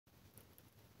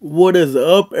What is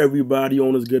up, everybody?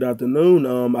 On this good afternoon.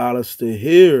 Alistair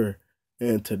here,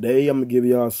 and today I'm gonna give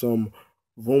y'all some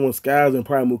Roman Skies and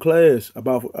Primal class,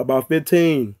 about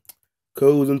 15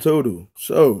 codes in total.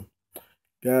 So,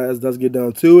 guys, let's get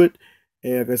down to it.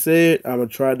 And like I said, I'm gonna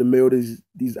try to mail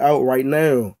these out right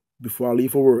now before I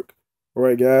leave for work. All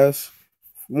right, guys.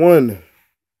 One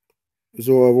is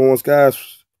our Roman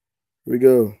Skies. Here we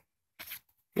go.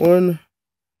 1,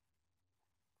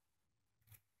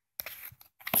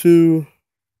 2,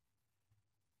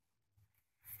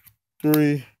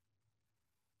 3,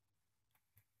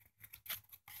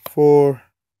 4,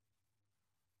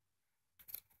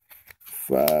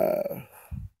 5,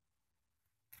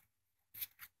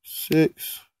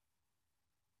 6,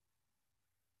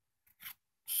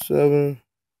 7,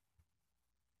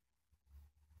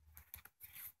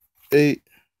 8,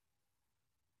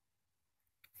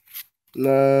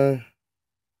 9,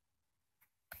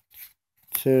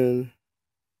 10,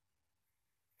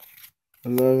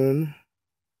 11,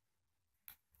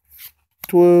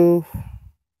 12,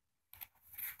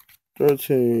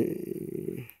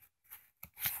 13,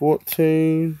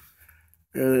 14,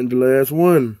 and the last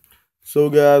one. So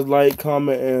guys, like,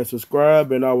 comment, and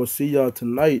subscribe, and I will see y'all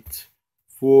tonight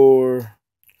for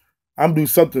I'm do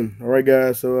something. All right,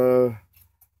 guys. So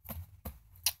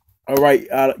all right,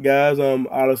 guys.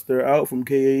 Alistair out from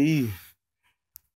K.A.E.